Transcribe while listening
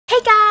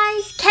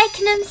guys,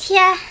 Keknums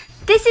here.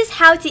 This is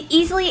how to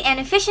easily and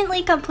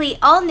efficiently complete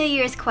all New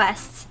Year's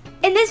quests.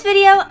 In this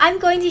video, I'm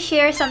going to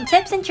share some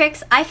tips and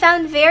tricks I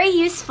found very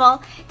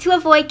useful to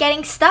avoid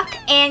getting stuck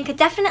and could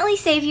definitely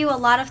save you a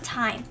lot of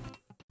time.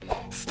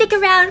 Stick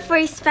around for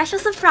a special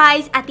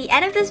surprise at the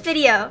end of this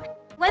video.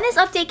 When this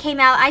update came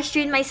out, I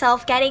streamed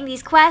myself getting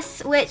these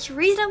quests, which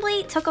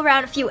reasonably took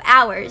around a few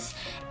hours.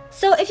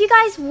 So if you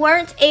guys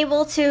weren't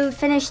able to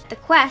finish the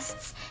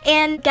quests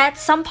and get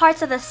some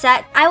parts of the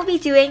set, I will be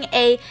doing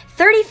a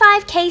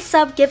 35k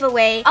sub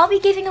giveaway. I'll be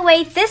giving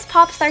away this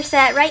Popstar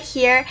set right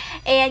here,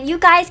 and you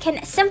guys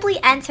can simply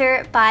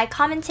enter by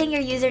commenting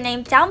your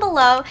username down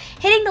below,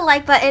 hitting the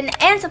like button,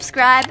 and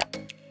subscribe.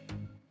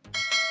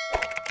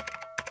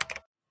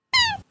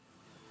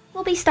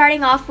 We'll be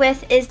starting off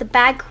with is the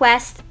bag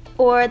quest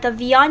or the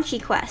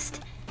Vianchi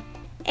quest.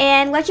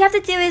 And what you have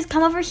to do is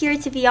come over here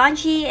to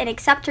Vianchi and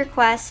accept her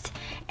quest,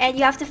 and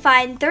you have to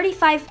find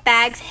 35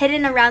 bags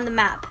hidden around the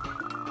map.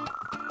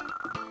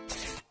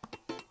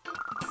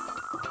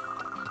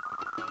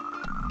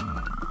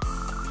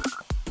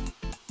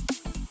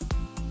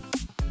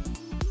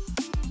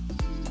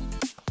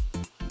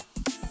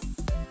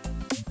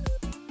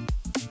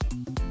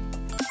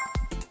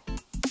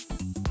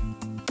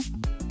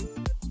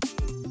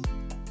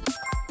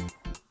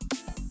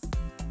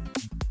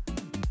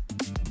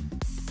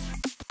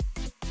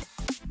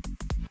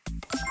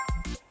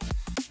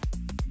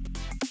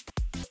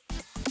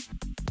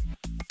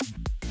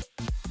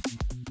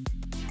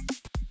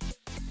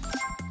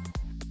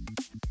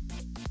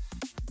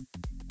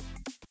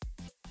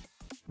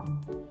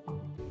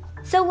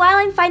 So while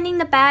I'm finding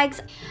the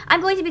bags,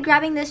 I'm going to be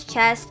grabbing this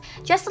chest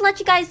just to let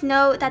you guys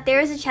know that there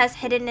is a chest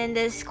hidden in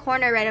this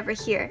corner right over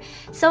here.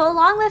 So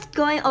along with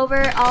going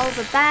over all of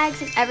the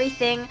bags and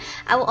everything,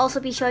 I will also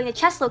be showing the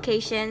chest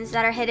locations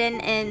that are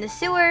hidden in the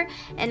sewer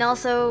and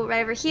also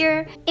right over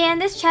here.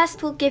 And this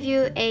chest will give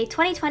you a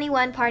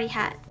 2021 party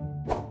hat.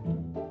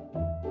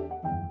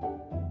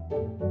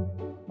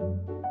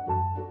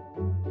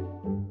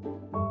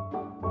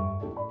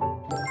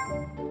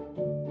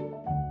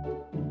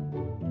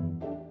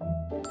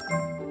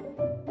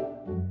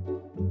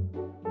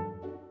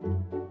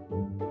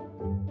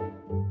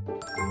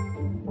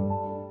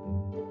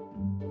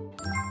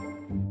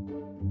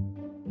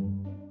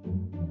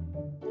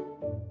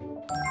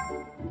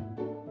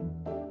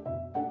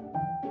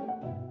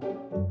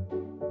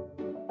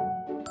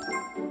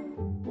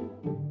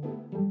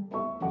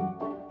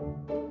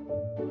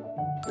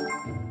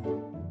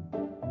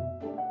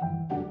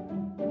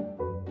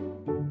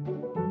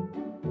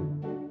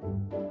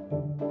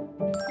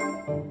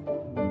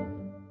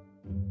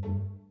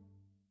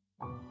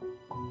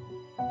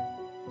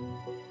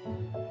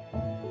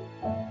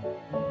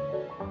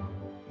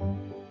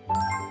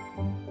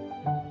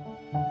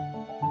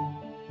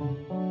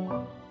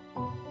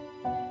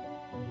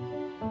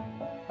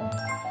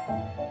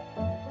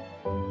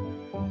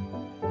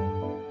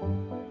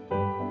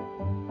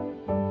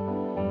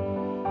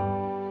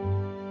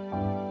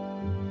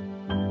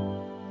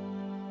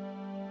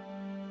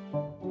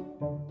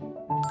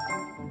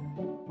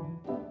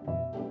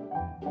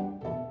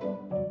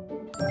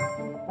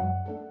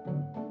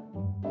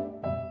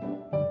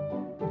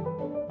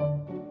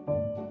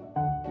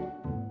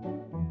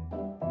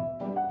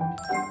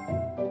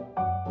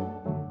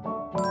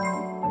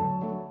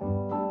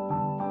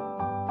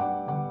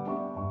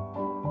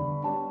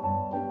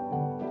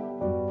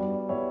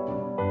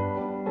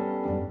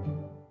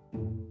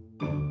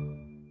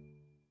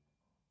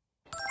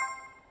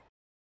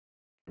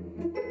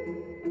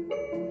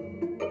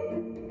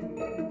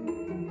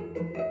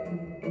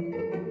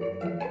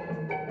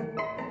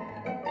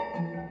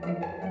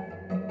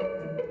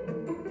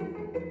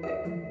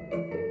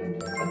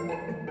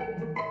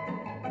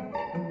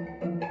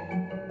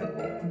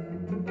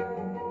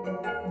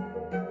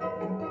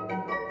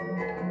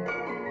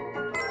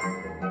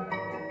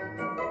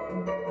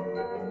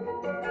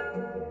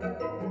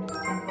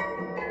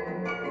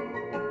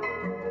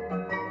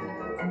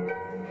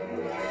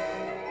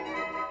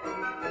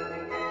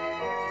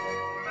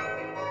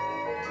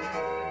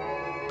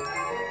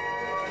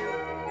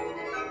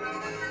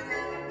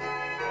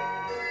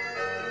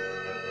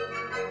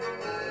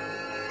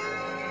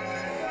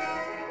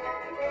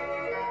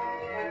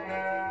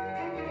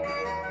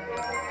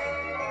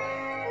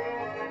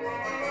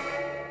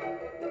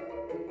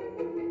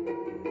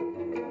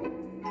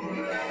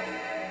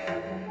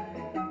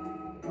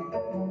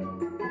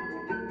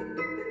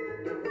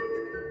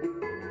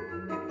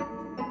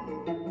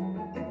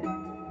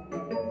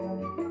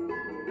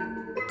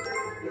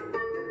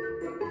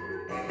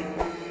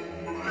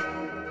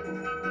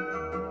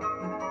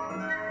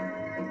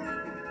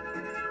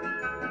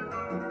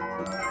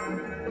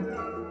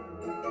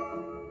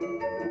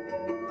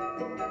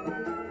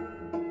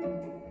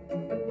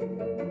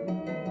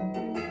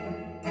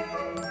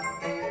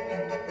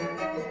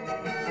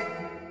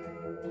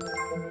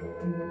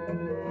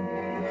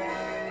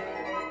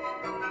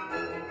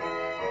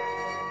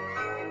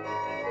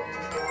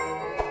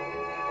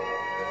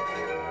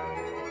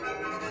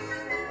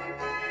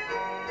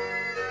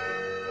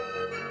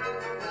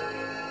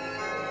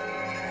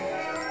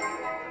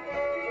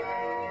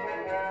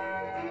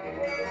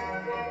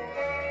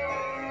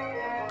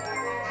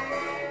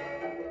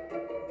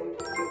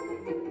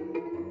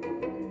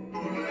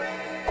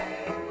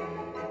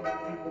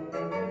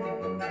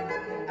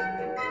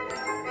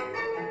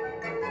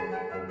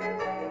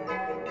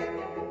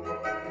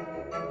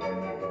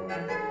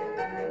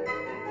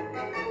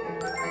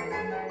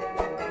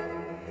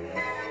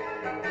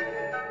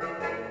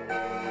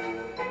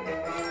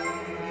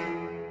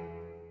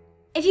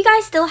 If you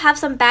guys still have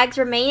some bags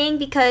remaining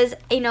because,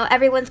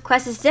 everyone's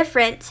quest is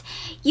different,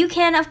 you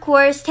can, of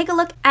course, take a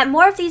look at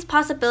more of these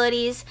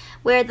possibilities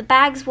where the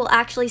bags will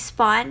actually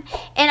spawn.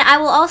 And I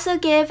will also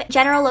give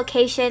general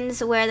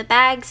locations where the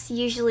bags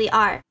usually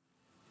are.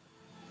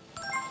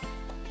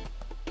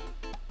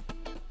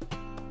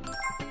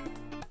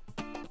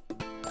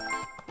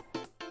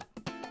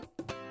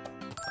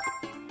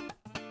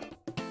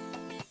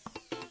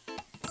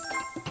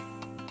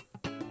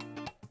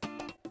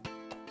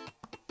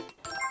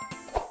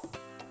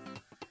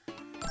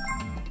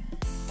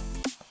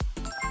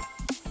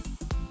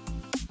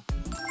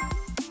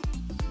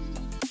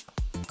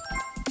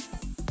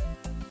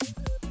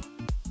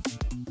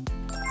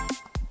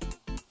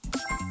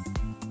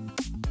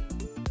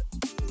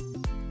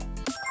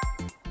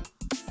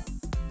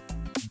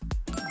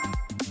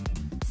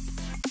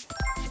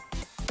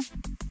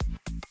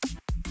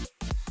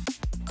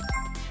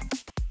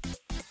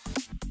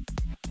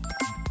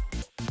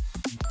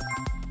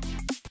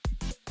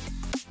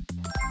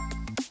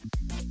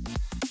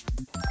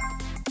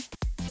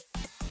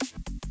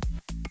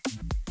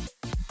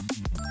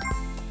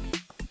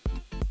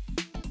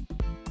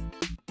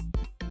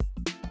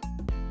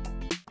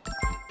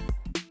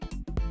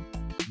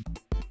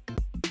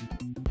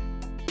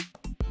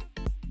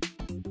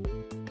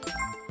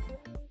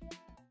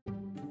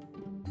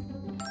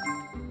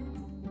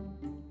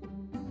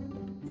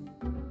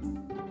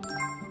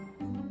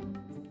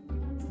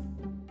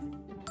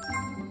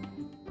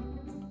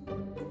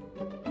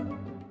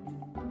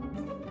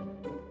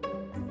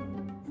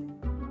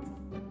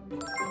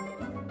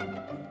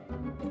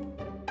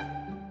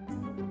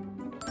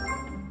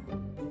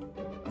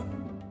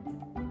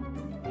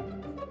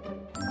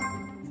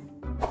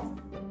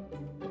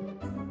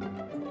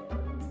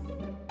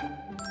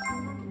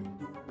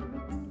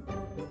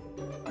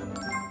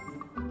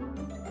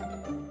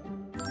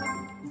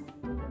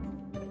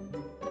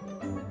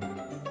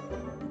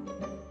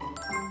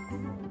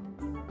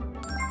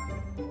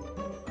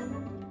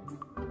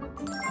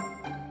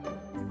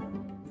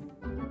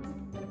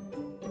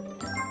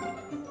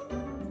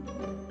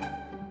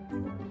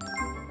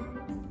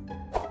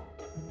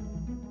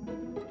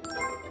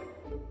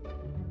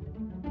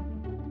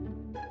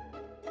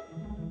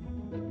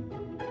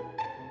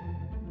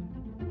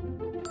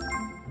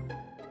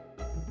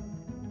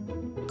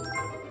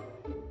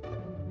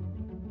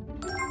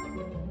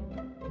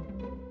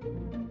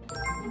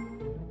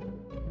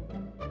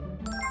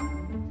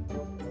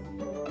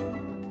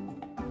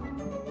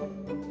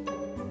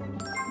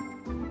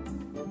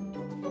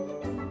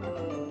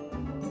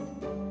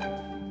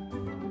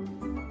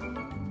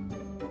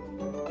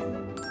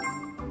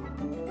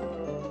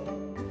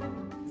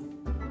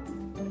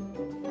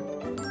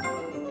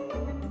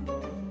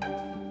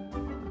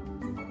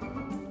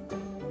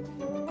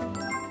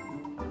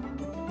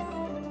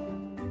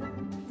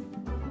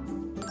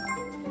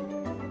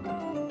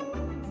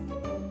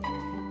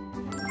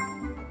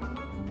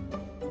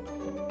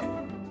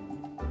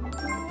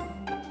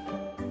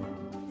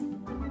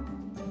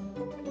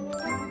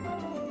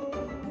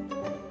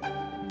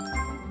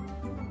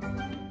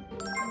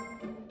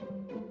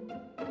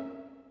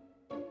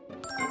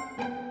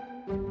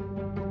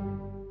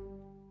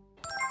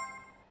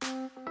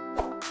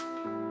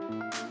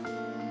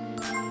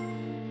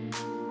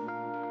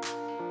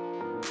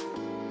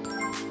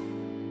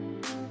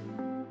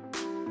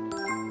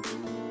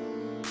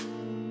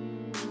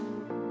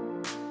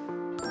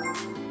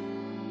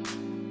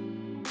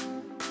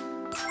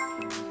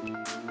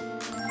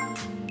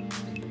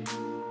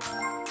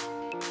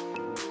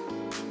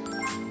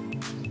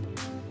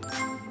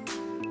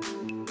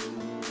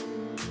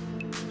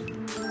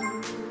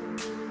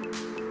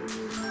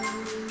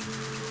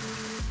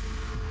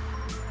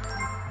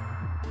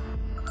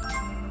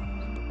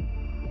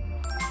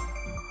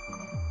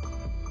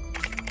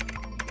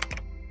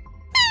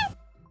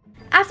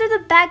 After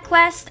the bag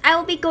quest, I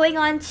will be going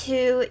on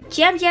to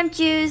Jam Jam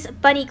Ju's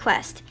bunny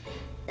quest.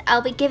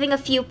 I'll be giving a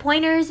few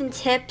pointers and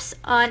tips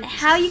on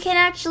how you can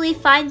actually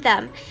find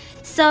them.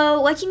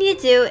 So what you need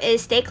to do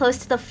is stay close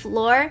to the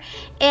floor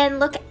and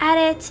look at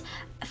it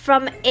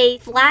from a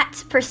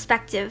flat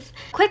perspective.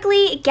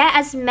 Quickly get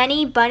as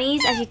many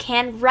bunnies as you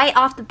can right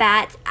off the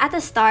bat at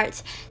the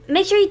start.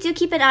 Make sure you do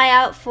keep an eye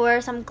out for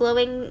some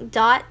glowing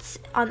dots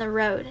on the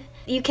road.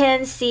 You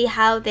can see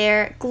how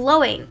they're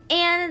glowing.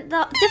 And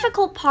the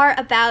difficult part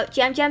about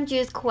Jam Jam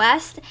Ju's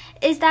quest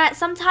is that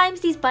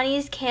sometimes these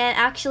bunnies can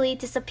actually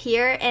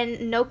disappear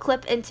and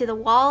no-clip into the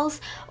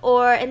walls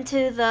or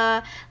into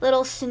the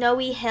little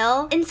snowy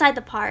hill inside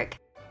the park.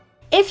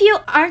 If you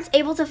aren't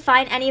able to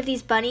find any of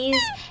these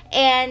bunnies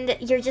and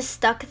you're just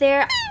stuck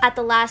there at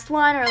the last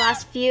one or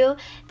last few,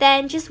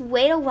 then just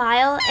wait a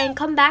while and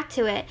come back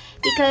to it,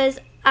 because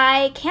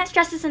I can't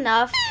stress this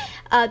enough.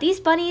 These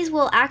bunnies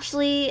will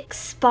actually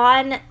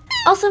spawn.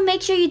 Also,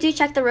 make sure you do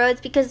check the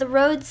roads, because the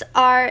roads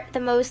are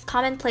the most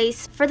common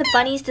place for the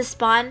bunnies to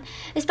spawn,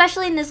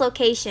 especially in this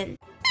location.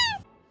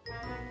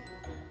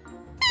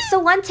 So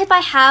one tip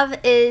I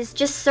have is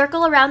just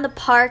circle around the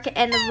park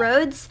and the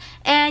roads,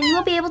 and you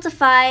will be able to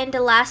find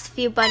the last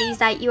few bunnies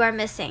that you are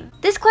missing.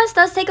 This quest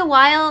does take a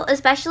while,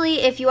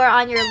 especially if you are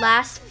on your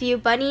last few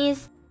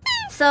bunnies.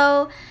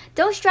 So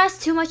don't stress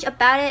too much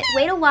about it.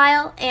 Wait a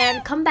while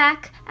and come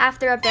back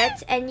after a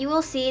bit, and you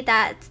will see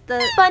that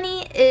the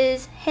bunny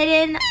is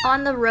hidden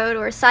on the road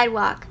or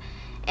sidewalk.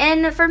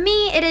 And for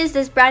me, it is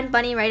this brown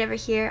bunny right over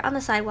here on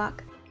the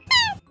sidewalk.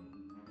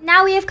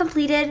 Now we have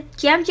completed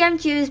Jam Jam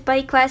Ju's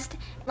bunny quest.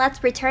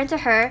 Let's return to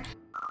her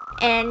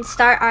and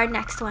start our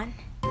next one.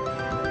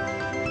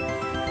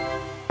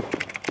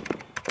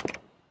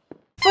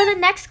 For the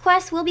next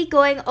quest, we'll be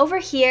going over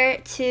here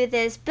to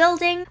this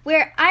building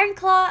where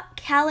Ironclaw,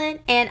 Callan,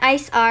 and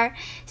Ice are.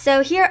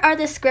 So here are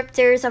the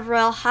scripters of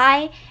Royale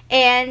High,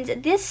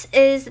 and this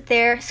is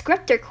their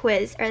scripter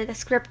quiz, or the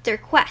scripter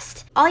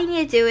quest. All you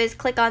need to do is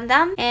click on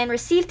them and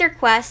receive their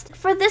quest.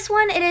 For this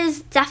one, it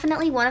is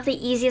definitely one of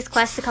the easiest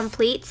quests to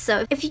complete,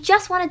 so if you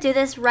just want to do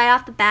this right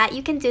off the bat,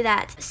 you can do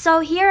that. So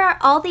here are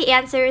all the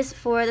answers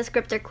for the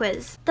scripter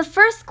quiz. The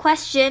first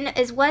question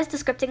is, what is the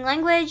scripting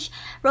language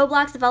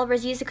Roblox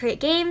developers use to create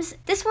games?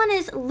 This one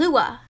is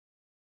Lua.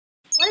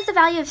 What is the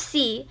value of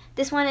C?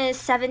 This one is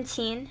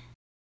 17.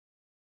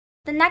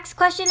 The next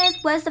question is,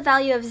 what is the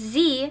value of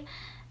Z?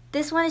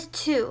 This one is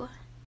 2.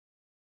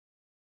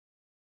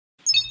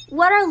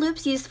 What are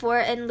loops used for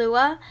in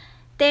Lua?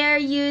 They are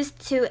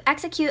used to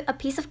execute a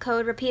piece of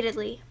code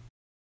repeatedly.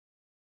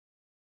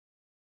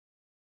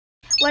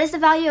 What is the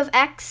value of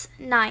X?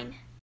 9.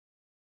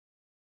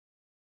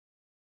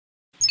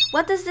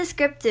 What does this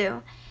script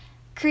do?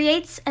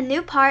 Creates a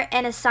new part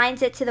and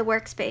assigns it to the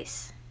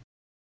workspace.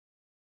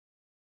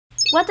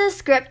 What does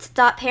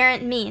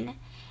script.parent mean?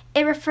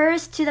 It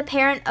refers to the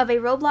parent of a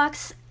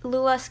Roblox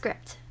Lua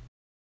script.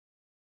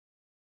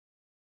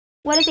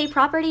 What is a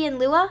property in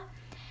Lua?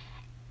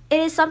 It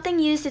is something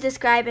used to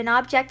describe an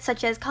object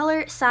such as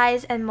color,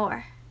 size, and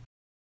more.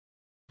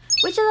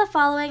 Which of the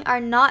following are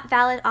not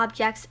valid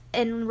objects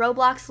in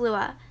Roblox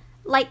Lua?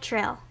 Light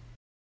trail.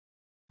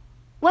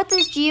 What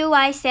does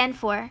GUI stand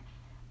for?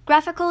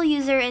 Graphical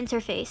User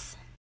Interface.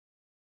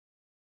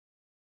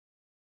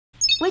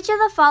 Which of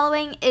the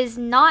following is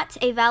not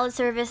a valid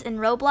service in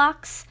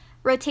Roblox?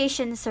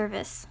 Rotation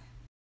service.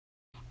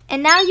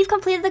 And now you've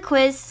completed the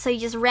quiz, so you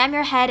just ram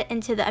your head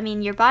into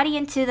your body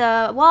into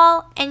the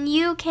wall, and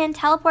you can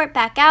teleport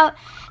back out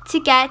to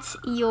get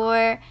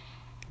your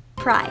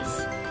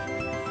prize.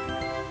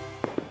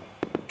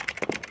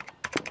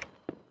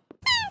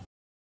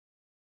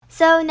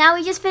 So now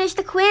we just finished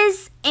the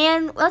quiz,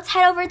 and let's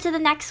head over to the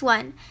next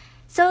one.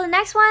 So the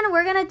next one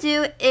we're gonna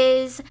do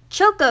is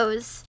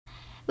Choco's,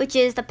 which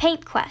is the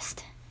paint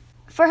quest.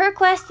 For her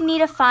quest, you need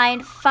to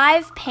find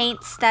 5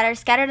 paints that are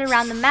scattered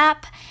around the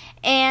map,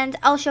 and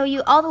I'll show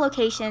you all the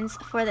locations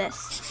for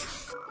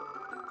this.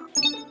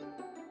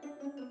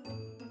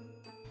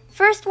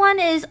 First one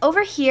is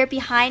over here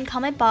behind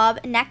Comet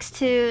Bob next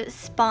to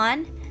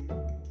Spawn.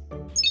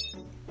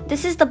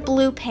 This is the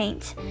blue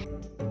paint.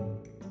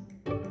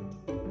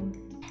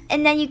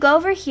 And then you go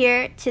over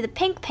here to the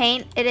pink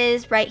paint. It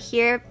is right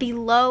here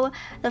below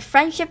the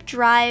Friendship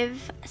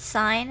Drive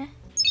sign.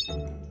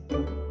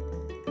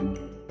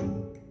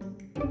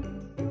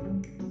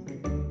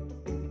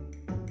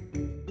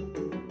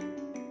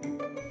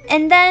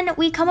 And then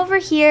we come over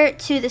here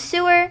to the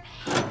sewer,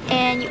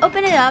 and you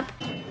open it up.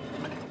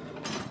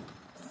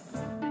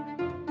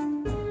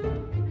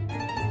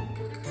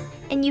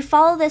 And you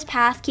follow this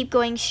path, keep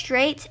going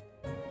straight.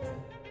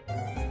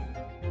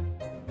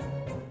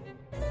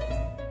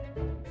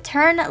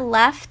 Turn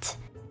left,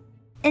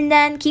 and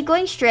then keep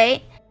going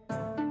straight.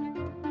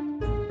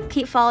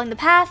 Keep following the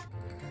path.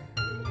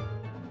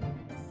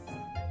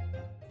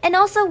 And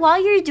also,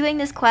 while you're doing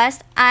this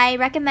quest, I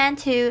recommend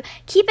to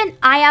keep an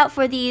eye out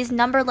for these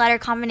number-letter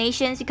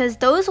combinations, because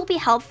those will be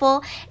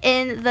helpful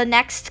in the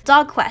next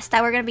dog quest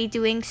that we're going to be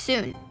doing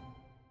soon.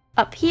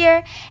 Up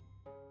here,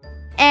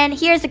 and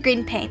here's the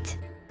green paint.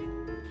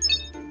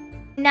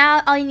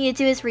 Now all you need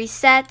to do is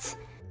reset.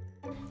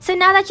 So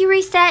now that you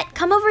reset,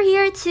 come over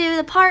here to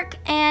the park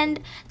and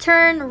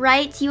turn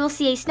right. You will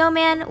see a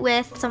snowman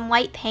with some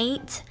white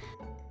paint.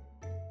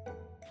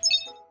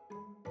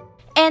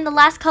 And the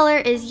last color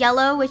is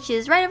yellow, which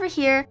is right over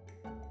here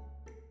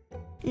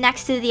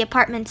next to the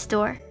apartment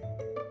store.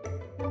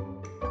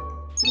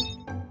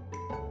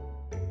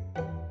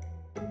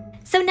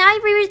 So now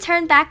if we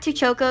return back to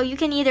Choco, you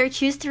can either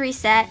choose to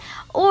reset,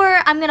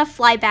 or I'm gonna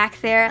fly back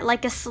there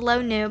like a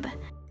slow noob.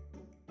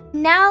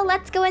 Now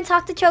let's go and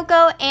talk to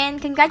Choco, and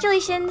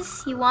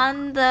congratulations, you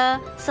won the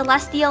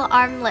Celestial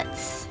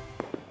Armlets.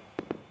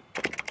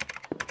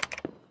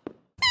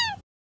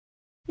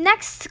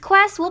 Next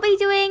quest we'll be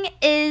doing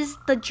is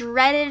the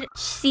dreaded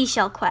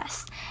seashell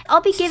quest.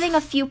 I'll be giving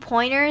a few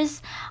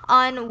pointers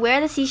on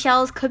where the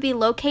seashells could be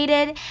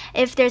located,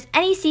 if there's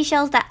any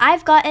seashells that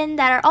I've gotten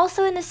that are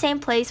also in the same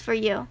place for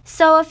you.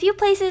 So a few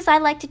places I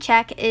like to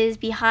check is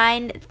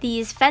behind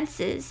these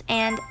fences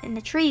and in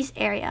the trees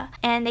area,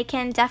 and they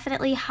can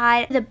definitely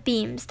hide the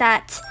beams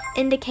that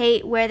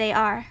indicate where they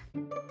are.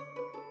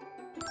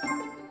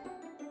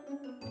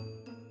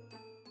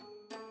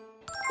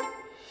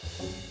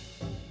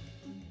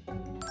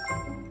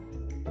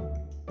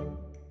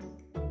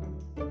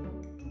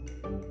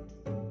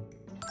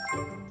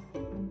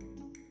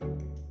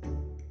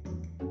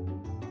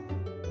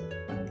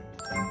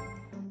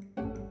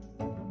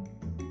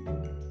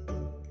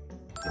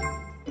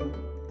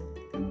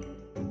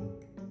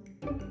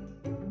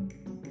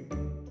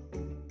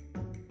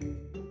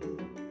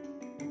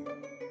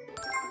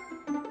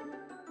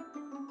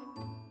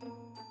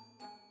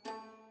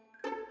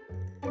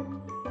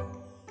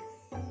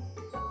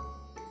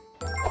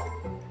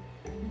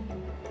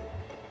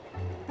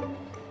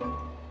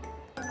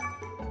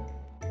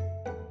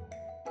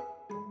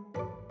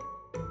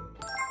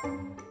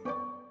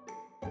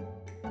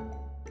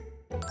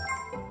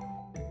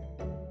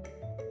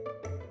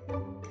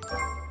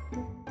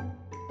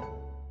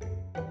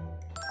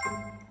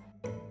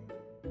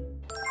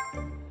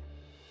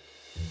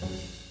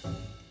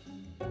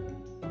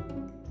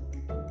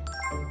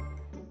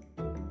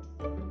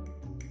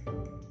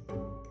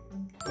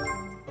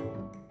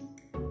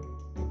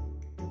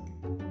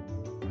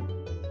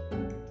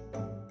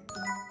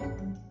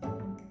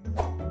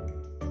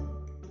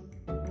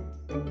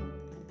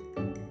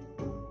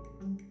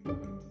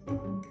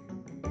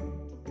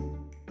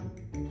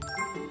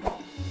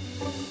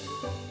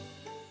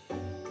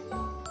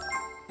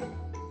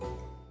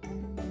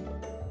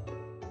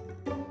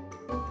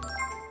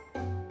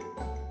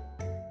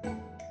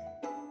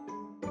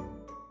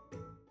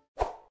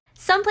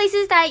 Some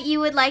places that you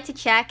would like to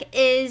check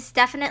is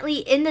definitely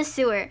in the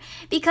sewer,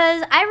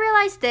 because I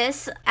realized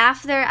this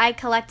after I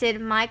collected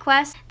my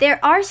quest.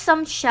 There are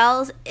some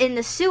shells in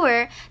the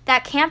sewer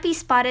that can't be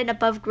spotted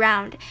above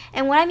ground.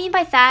 And what I mean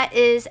by that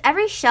is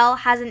every shell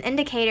has an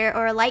indicator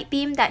or a light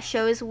beam that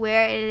shows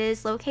where it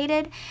is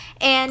located.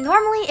 And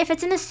normally if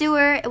it's in the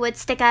sewer, it would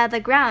stick out of the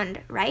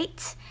ground,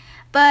 right?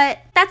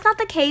 But that's not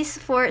the case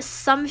for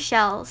some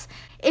shells.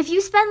 If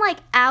you spend like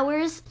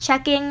hours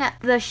checking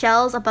the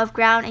shells above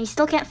ground and you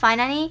still can't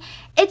find any,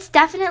 it's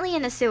definitely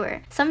in the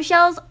sewer. Some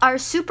shells are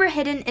super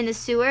hidden in the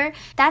sewer.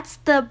 That's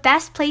the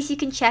best place you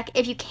can check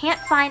if you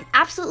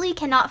absolutely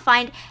cannot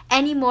find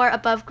any more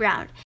above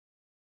ground.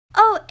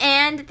 Oh,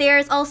 and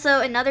there's also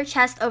another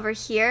chest over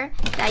here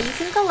that you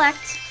can collect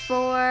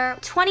for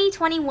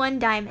 2021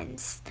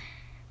 diamonds.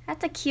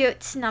 That's a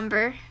cute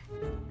number.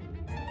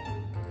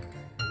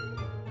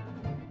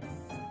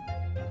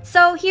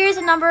 So here's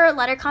a number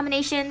letter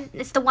combination.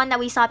 It's the one that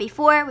we saw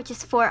before, which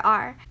is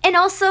 4R. And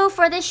also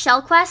for this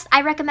shell quest,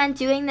 I recommend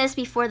doing this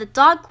before the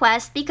dog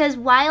quest, because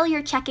while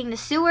you're checking the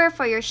sewer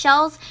for your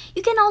shells,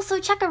 you can also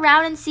check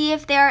around and see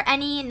if there are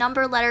any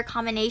number letter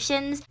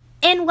combinations.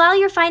 And while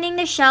you're finding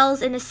the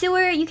shells in the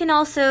sewer, you can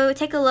also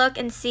take a look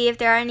and see if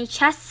there are any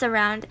chests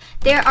around.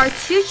 There are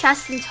 2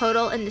 chests in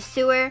total in the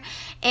sewer,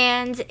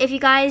 and if you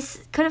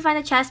guys couldn't find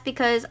the chest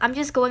because I'm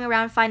just going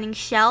around finding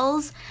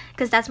shells,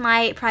 because that's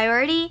my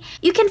priority,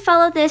 you can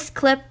follow this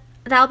clip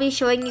that I'll be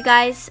showing you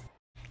guys.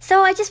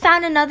 So I just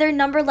found another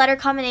number letter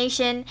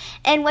combination,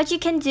 and what you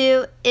can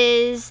do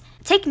is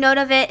take note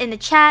of it in the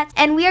chat,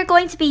 and we are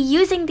going to be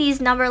using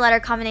these number letter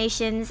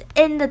combinations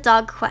in the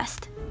dog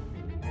quest.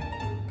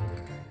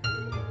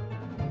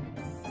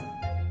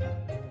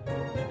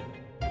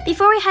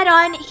 Before we head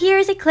on,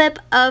 here's a clip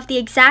of the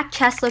exact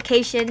chest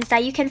locations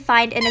that you can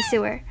find in a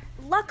sewer.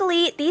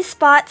 Luckily, these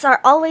spots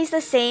are always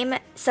the same,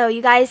 so you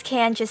guys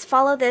can just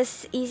follow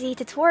this easy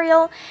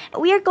tutorial.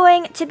 We are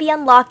going to be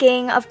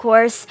unlocking, of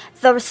course,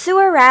 the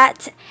sewer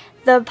rat,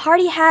 the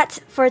party hat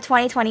for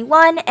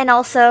 2021, and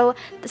also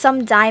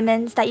some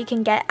diamonds that you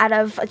can get out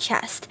of a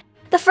chest.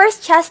 The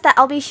first chest that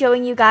I'll be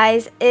showing you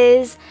guys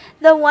is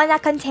the one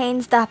that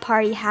contains the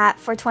party hat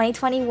for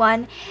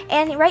 2021,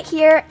 and right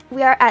here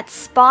we are at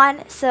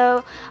spawn,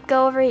 so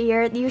go over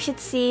here. You should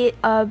see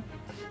a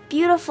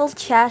beautiful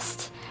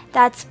chest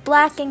that's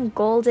black and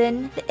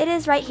golden. It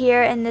is right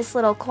here in this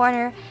little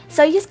corner,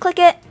 so you just click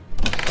it.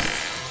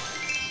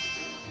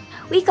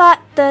 We got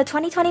the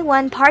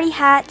 2021 party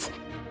hat.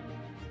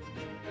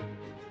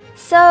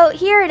 So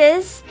here it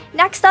is.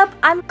 Next up,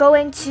 I'm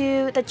going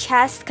to the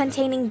chest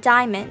containing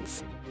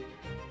diamonds.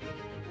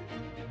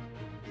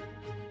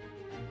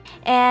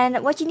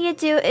 And what you need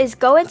to do is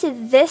go into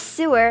this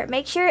sewer,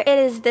 make sure it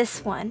is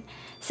this one.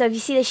 So if you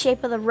see the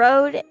shape of the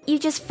road, you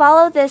just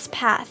follow this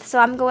path. So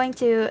I'm going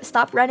to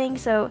stop running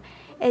so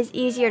it's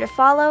easier to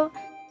follow.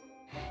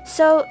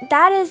 So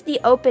that is the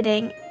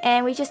opening,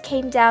 and we just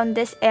came down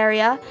this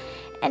area,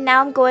 and now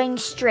I'm going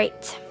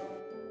straight.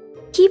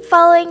 Keep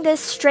following this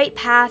straight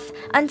path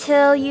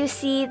until you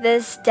see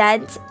this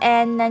dent,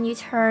 and then you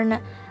turn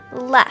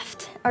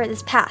left, or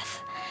this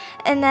path.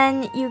 And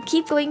then you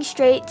keep going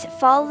straight,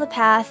 follow the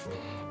path,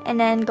 and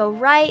then go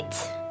right.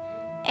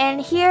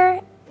 And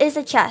here is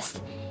the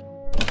chest.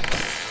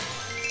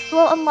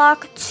 We'll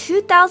unlock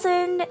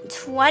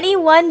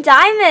 2021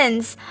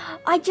 diamonds.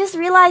 I just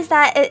realized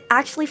that it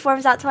actually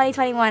forms out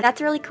 2021.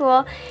 That's really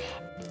cool.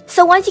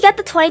 So once you get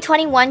the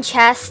 2021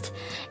 chest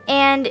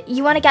and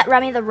you want to get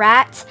Remy the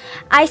rat,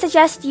 I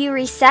suggest you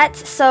reset.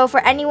 So for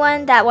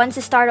anyone that wants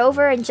to start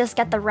over and just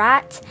get the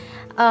rat,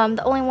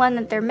 the only one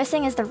that they're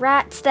missing is the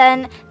rat,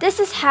 then this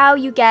is how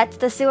you get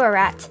the sewer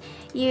rat.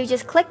 You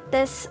just click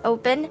this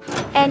open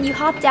and you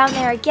hop down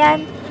there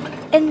again,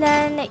 and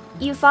then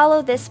you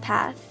follow this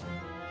path.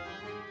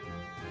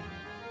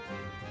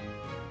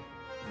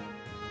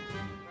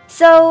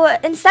 So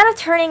instead of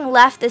turning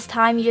left this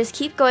time, you just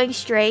keep going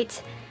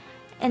straight,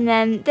 and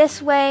then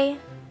this way,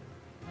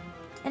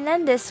 and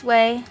then this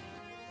way.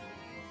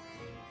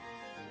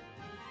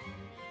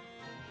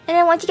 And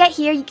then once you get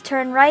here, you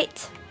turn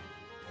right.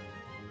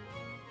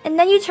 And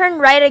then you turn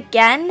right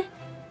again,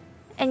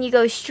 and you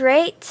go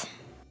straight.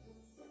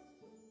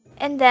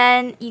 And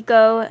then you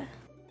go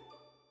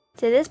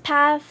to this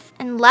path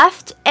and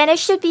left, and it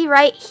should be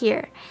right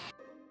here.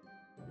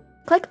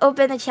 Click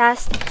open the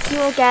chest, so you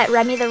will get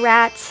Remy the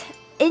rat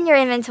in your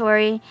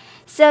inventory.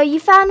 So you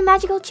found a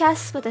magical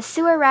chest with a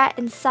sewer rat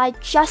inside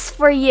just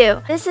for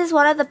you. This is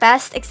one of the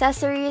best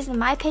accessories in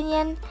my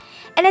opinion.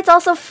 And it's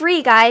also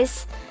free,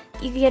 guys.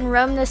 You can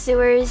roam the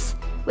sewers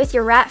with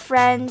your rat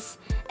friends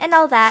and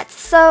all that.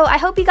 So I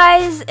hope you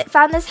guys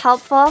found this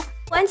helpful.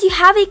 Once you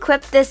have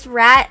equipped this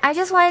rat, I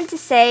just wanted to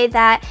say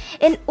that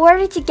in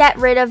order to get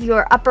rid of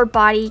your upper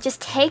body,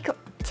 just take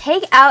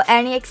out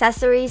any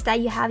accessories that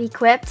you have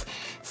equipped.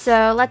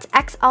 So let's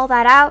X all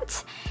that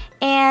out.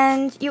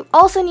 And you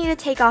also need to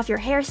take off your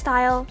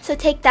hairstyle. So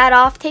take that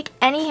off, take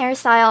any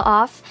hairstyle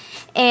off.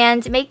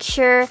 and make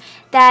sure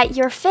that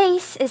your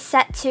face is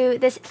set to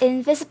this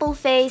invisible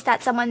face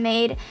that someone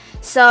made,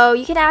 so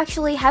you can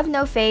actually have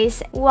no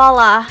face.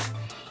 Voila!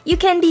 You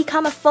can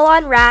become a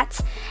full-on rat,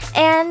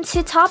 and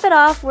to top it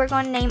off, we're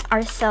going to name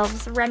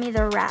ourselves Remy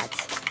the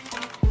Rat.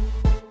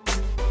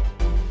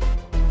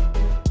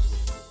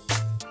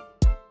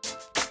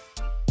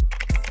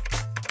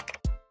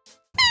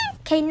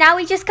 Okay, now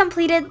we just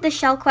completed the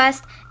shell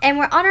quest, and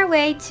we're on our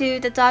way to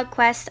the dog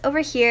quest over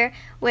here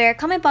where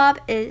Comet Bob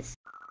is.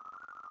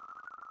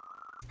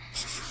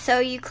 So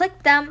you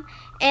click them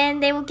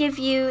and they will give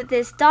you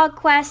this dog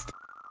quest.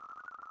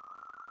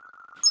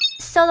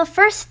 So the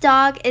first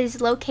dog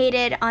is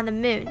located on the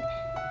moon.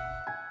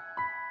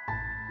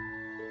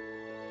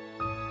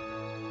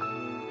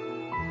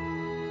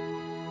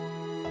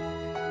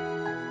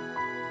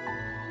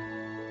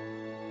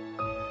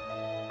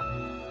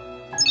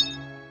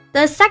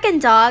 The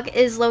second dog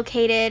is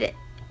located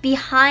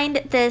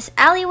behind this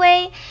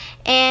alleyway,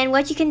 and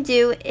what you can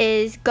do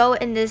is go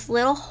in this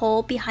little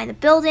hole behind the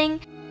building.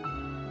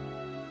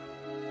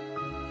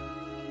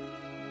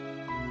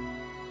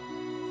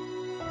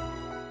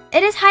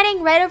 It is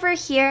hiding right over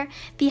here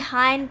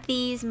behind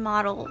these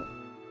models.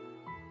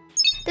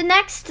 The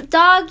next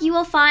dog you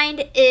will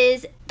find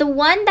is the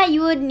one that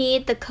you would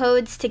need the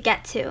codes to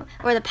get to,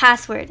 or the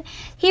password.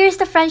 Here's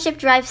the Friendship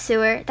Drive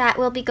sewer that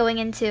we'll be going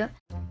into.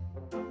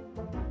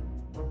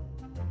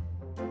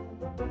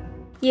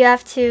 You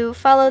have to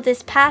follow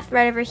this path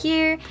right over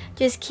here.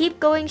 Just keep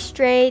going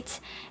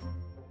straight.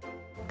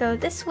 Go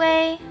this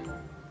way.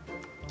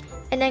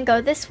 And then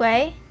go this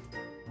way.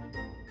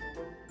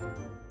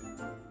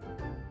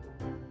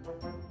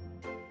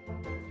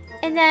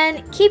 And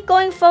then keep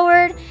going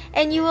forward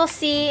and you will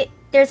see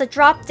there's a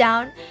drop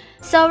down.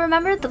 So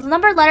remember the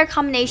number letter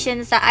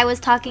combinations that I was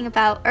talking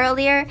about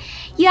earlier?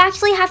 You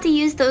actually have to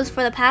use those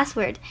for the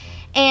password.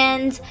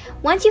 And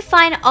once you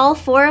find all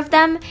 4 of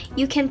them,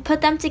 you can put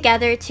them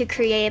together to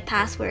create a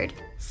password.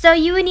 So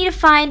you would need to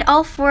find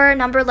all 4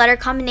 number letter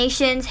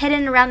combinations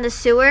hidden around the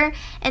sewer,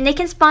 and they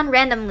can spawn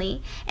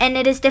randomly, and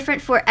it is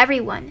different for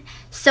everyone.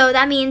 So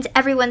that means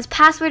everyone's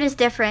password is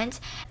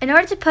different. In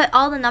order to put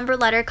all the number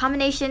letter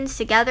combinations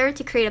together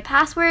to create a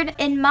password,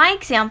 in my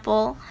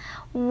example,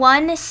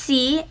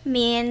 1C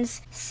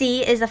means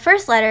C is the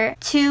first letter,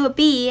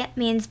 2B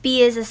means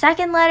B is the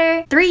second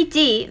letter,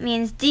 3D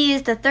means D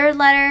is the third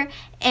letter,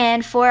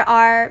 and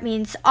 4R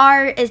means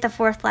R is the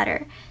fourth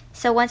letter.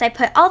 So once I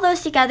put all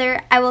those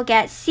together, I will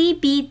get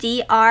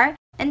CBDR,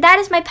 and that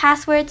is my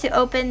password to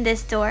open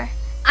this door.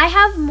 I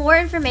have more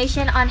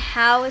information on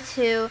how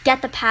to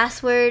get the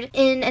password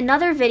in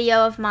another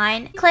video of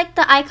mine. Click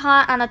the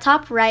icon on the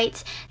top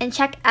right and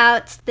check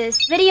out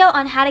this video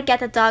on how to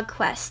get the dog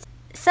quest.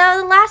 So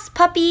the last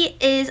puppy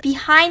is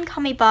behind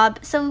Comet Bob,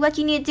 so what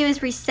you need to do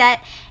is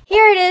reset.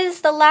 Here it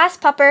is, the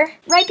last pupper,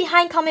 right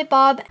behind Comet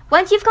Bob.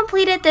 Once you've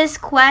completed this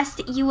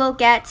quest, you will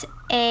get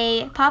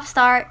a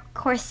Popstar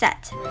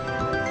corset.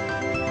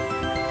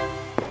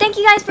 Thank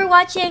you guys for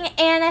watching,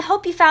 and I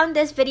hope you found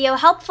this video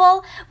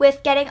helpful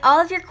with getting all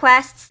of your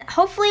quests.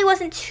 Hopefully it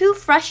wasn't too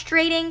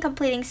frustrating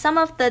completing some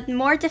of the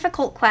more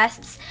difficult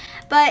quests.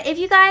 But if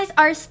you guys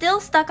are still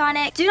stuck on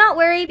it, do not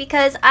worry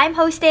because I'm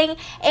hosting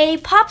a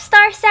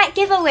Popstar set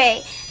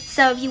giveaway.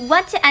 So if you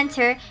want to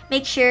enter,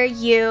 make sure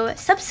you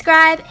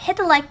subscribe, hit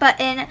the like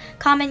button,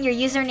 comment your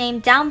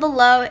username down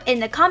below in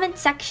the comment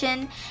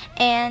section,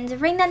 and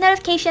ring that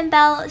notification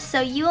bell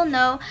so you will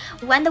know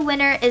when the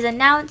winner is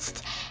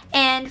announced.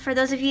 And for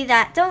those of you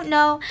that don't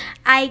know,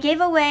 I gave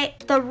away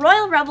the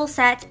Royal Rebel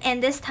set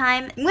and this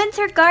time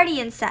Winter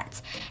Guardian set.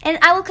 And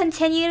I will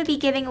continue to be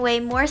giving away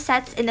more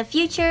sets in the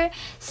future,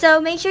 so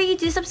make sure you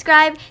do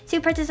subscribe to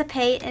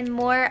participate in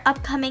more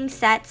upcoming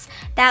sets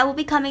that will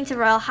be coming to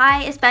Royal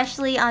High,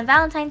 especially on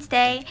Valentine's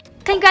Day.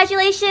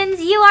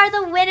 Congratulations, you are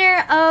the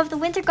winner of the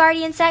Winter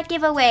Guardian set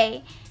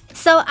giveaway.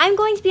 So I'm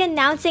going to be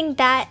announcing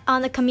that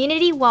on the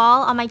community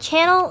wall on my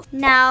channel.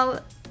 Now,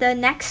 the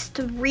next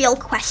real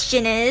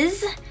question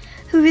is,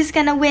 who's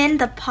gonna win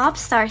the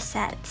Popstar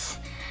set?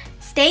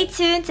 Stay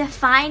tuned to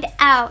find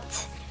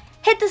out.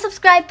 Hit the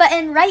subscribe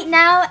button right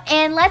now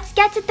and let's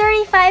get to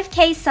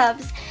 35k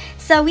subs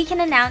so we can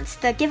announce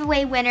the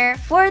giveaway winner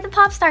for the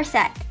Popstar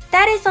set.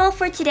 That is all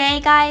for today,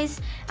 guys.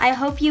 I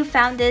hope you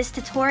found this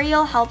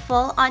tutorial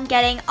helpful on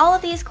getting all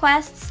of these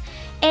quests,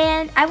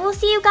 and I will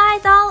see you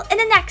guys all in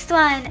the next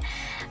one.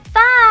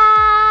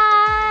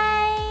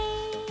 Bye!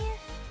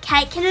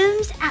 Kite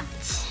Canoes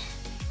out.